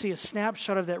 And we see a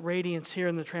snapshot of that radiance here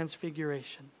in the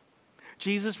Transfiguration.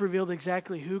 Jesus revealed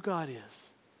exactly who God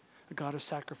is, a God of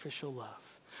sacrificial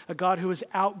love, a God who is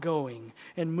outgoing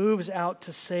and moves out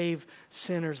to save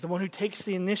sinners, the one who takes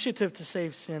the initiative to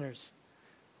save sinners.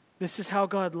 This is how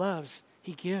God loves.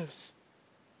 He gives.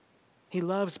 He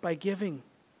loves by giving.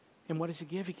 And what does he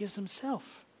give? He gives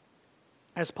himself.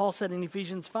 As Paul said in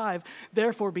Ephesians 5,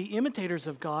 therefore be imitators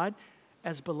of God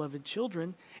as beloved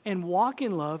children, and walk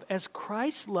in love as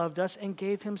Christ loved us and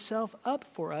gave himself up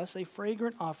for us, a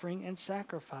fragrant offering and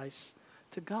sacrifice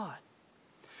to God.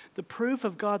 The proof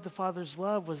of God the Father's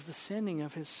love was the sending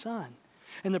of his Son.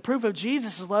 And the proof of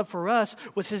Jesus' love for us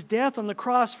was his death on the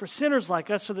cross for sinners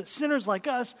like us, so that sinners like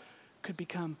us could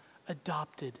become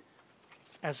adopted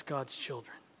as God's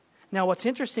children. Now, what's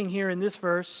interesting here in this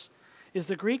verse is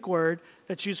the Greek word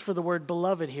that's used for the word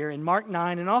beloved here in Mark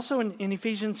 9 and also in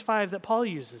Ephesians 5 that Paul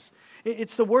uses.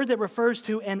 It's the word that refers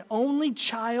to an only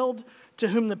child to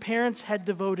whom the parents had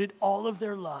devoted all of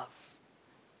their love.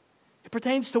 It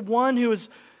pertains to one who is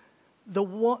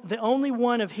the only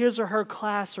one of his or her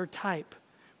class or type,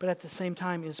 but at the same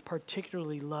time is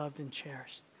particularly loved and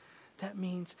cherished. That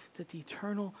means that the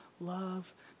eternal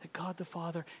love that God the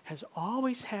Father has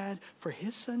always had for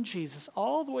his Son Jesus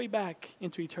all the way back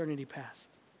into eternity past.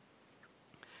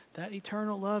 That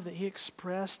eternal love that he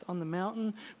expressed on the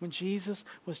mountain when Jesus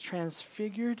was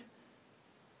transfigured,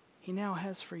 he now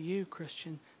has for you,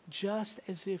 Christian, just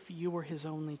as if you were his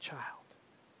only child.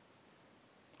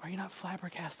 Are you not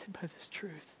flabbergasted by this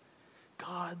truth?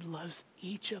 God loves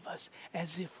each of us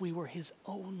as if we were his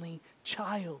only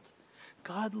child.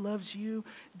 God loves you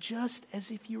just as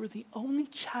if you were the only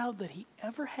child that he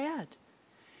ever had.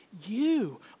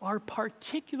 You are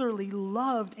particularly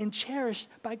loved and cherished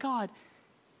by God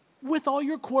with all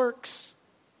your quirks.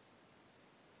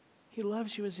 He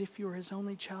loves you as if you were his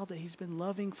only child that he's been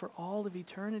loving for all of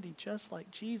eternity, just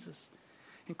like Jesus.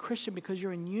 And Christian, because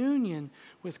you're in union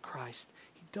with Christ,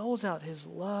 he doles out his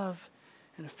love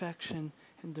and affection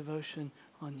and devotion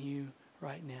on you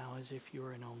right now as if you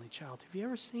were an only child. Have you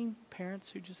ever seen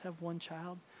parents who just have one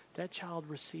child? That child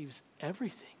receives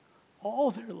everything.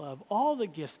 All their love, all the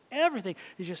gifts, everything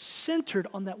is just centered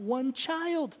on that one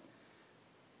child.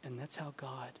 And that's how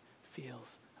God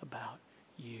feels about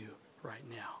you right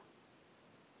now.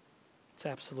 It's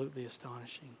absolutely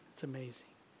astonishing. It's amazing.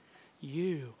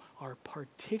 You are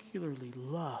particularly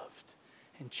loved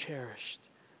and cherished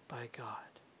by God.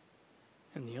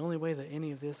 And the only way that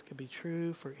any of this could be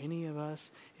true for any of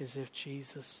us is if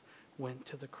Jesus went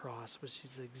to the cross, which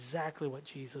is exactly what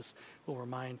Jesus will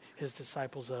remind his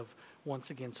disciples of once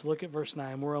again. So look at verse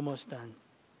 9. We're almost done.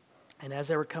 And as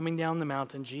they were coming down the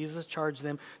mountain, Jesus charged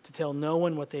them to tell no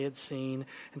one what they had seen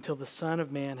until the Son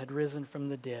of Man had risen from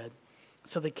the dead.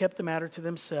 So they kept the matter to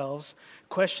themselves,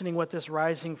 questioning what this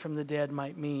rising from the dead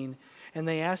might mean. And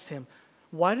they asked him,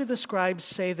 "Why do the scribes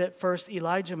say that first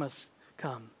Elijah must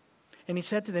come?" And he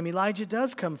said to them, "Elijah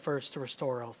does come first to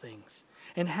restore all things.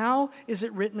 And how is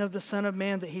it written of the Son of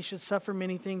Man that he should suffer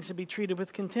many things and be treated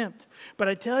with contempt? But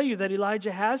I tell you that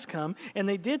Elijah has come, and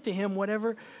they did to him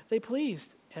whatever they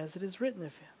pleased, as it is written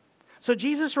of him." So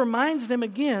Jesus reminds them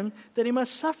again that he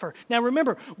must suffer. Now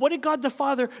remember, what did God the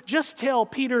Father just tell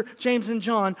Peter, James, and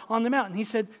John on the mountain? He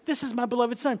said, "This is my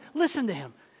beloved Son. Listen to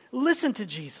him. Listen to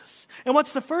Jesus." And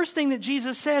what's the first thing that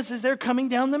Jesus says as they're coming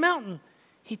down the mountain?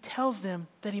 He tells them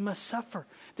that he must suffer,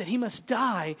 that he must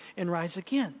die and rise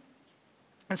again.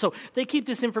 And so they keep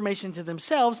this information to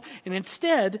themselves, and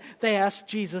instead they ask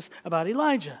Jesus about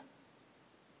Elijah.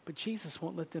 But Jesus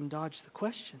won't let them dodge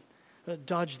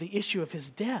the issue of his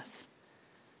death.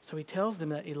 So he tells them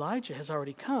that Elijah has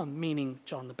already come, meaning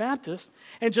John the Baptist,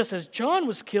 and just as John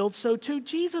was killed, so too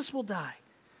Jesus will die.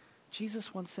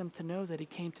 Jesus wants them to know that he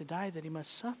came to die, that he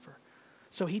must suffer.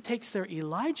 So he takes their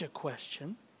Elijah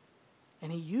question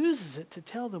and he uses it to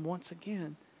tell them once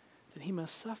again that he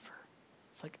must suffer.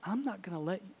 It's like, I'm not going to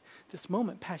let this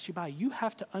moment pass you by. You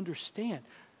have to understand,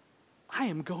 I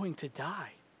am going to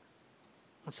die.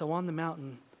 And so on the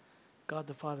mountain, God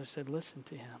the Father said, "Listen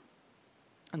to him."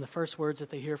 And the first words that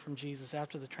they hear from Jesus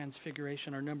after the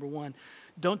transfiguration are, number one,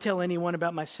 "Don't tell anyone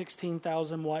about my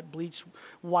 16,000 watt bleach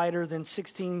whiter than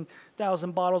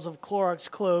 16,000 bottles of Clorox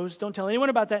clothes. Don't tell anyone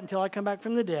about that until I come back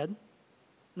from the dead."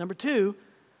 Number two,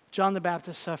 John the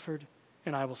Baptist suffered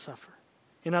and I will suffer.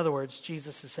 In other words,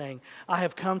 Jesus is saying, I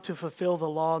have come to fulfill the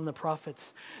law and the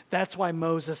prophets. That's why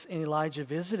Moses and Elijah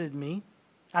visited me.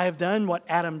 I have done what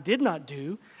Adam did not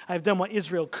do. I have done what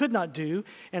Israel could not do.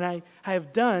 And I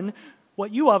have done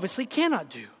what you obviously cannot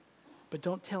do. But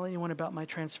don't tell anyone about my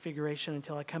transfiguration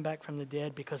until I come back from the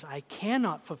dead, because I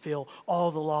cannot fulfill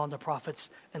all the law and the prophets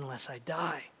unless I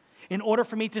die. In order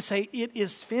for me to say it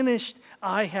is finished,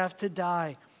 I have to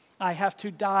die. I have to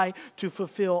die to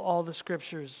fulfill all the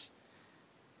scriptures.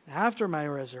 After my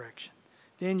resurrection,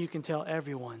 then you can tell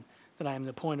everyone that I am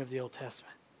the point of the Old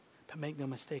Testament. But make no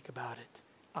mistake about it,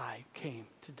 I came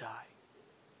to die.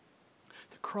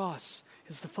 The cross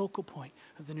is the focal point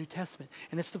of the New Testament,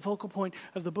 and it's the focal point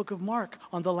of the book of Mark,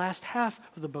 on the last half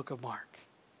of the book of Mark.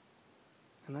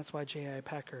 And that's why J.I.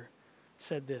 Packer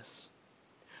said this: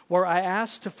 were I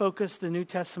asked to focus the New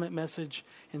Testament message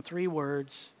in 3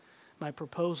 words, my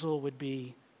proposal would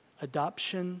be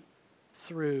adoption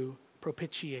through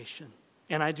propitiation.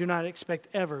 And I do not expect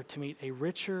ever to meet a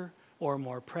richer or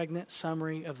more pregnant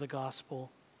summary of the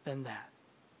gospel than that.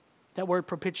 That word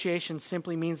propitiation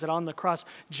simply means that on the cross,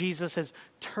 Jesus has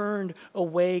turned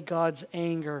away God's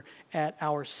anger at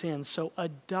our sins. So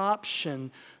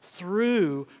adoption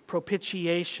through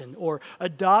propitiation, or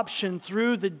adoption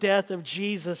through the death of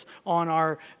Jesus on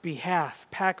our behalf.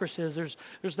 Packer says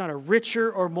there's not a richer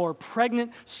or more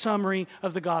pregnant summary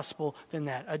of the gospel than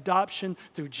that. Adoption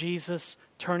through Jesus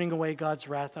turning away God's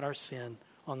wrath at our sin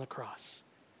on the cross.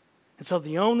 And so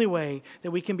the only way that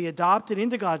we can be adopted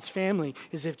into God's family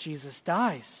is if Jesus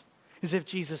dies, is if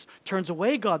Jesus turns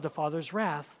away God the Father's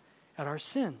wrath at our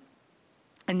sin.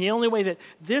 And the only way that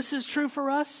this is true for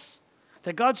us,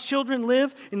 that God's children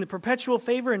live in the perpetual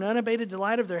favor and unabated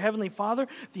delight of their Heavenly Father,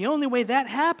 the only way that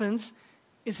happens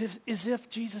is if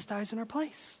Jesus dies in our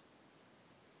place.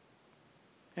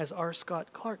 As R.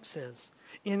 Scott Clark says,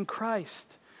 in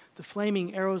Christ, the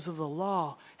flaming arrows of the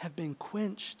law have been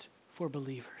quenched for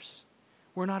believers.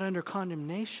 We're not under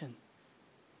condemnation.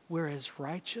 We're as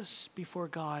righteous before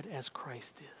God as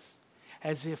Christ is.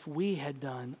 as if we had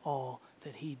done all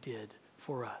that he did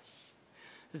for us.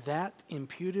 That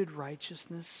imputed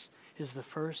righteousness is the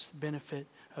first benefit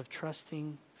of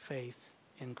trusting faith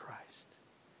in Christ.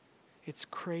 It's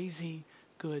crazy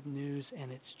good news,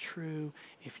 and it's true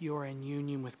if you are in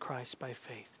union with Christ by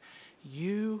faith.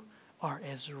 You are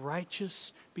as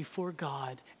righteous before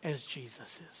God as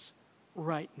Jesus is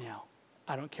right now.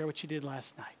 I don't care what you did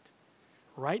last night.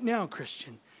 Right now,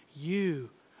 Christian, you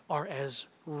are as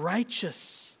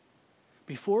righteous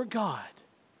before God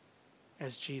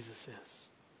as Jesus is.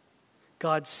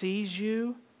 God sees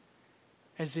you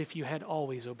as if you had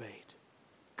always obeyed.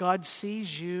 God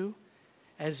sees you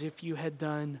as if you had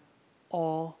done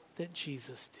all that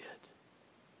Jesus did.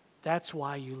 That's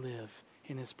why you live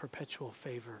in his perpetual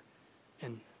favor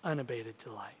and unabated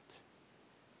delight.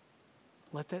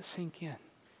 Let that sink in.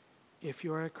 If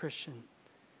you are a Christian,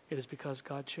 it is because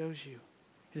God chose you.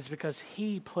 It is because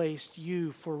he placed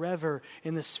you forever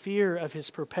in the sphere of his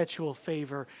perpetual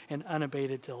favor and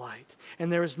unabated delight.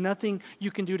 And there is nothing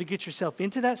you can do to get yourself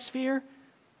into that sphere,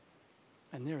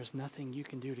 and there is nothing you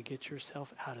can do to get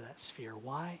yourself out of that sphere.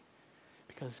 Why?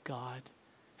 Because God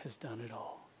has done it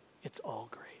all. It's all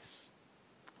grace.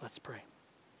 Let's pray.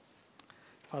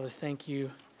 Father, thank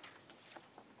you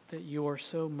that you are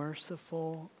so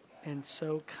merciful and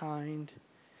so kind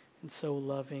and so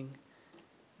loving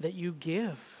that you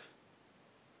give.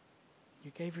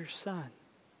 You gave your Son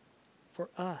for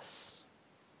us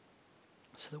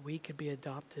so that we could be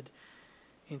adopted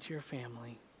into your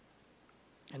family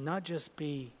and not just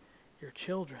be your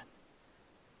children,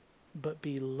 but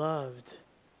be loved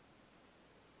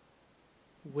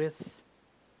with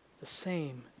the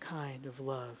same kind of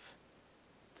love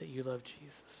that you love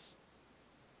Jesus.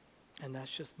 And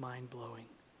that's just mind-blowing.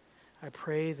 I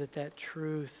pray that that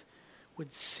truth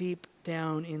would seep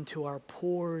down into our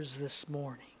pores this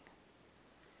morning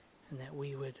and that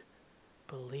we would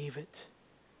believe it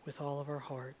with all of our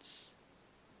hearts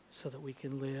so that we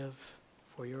can live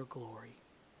for your glory.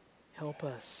 Help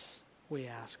us, we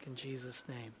ask in Jesus'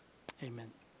 name.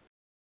 Amen.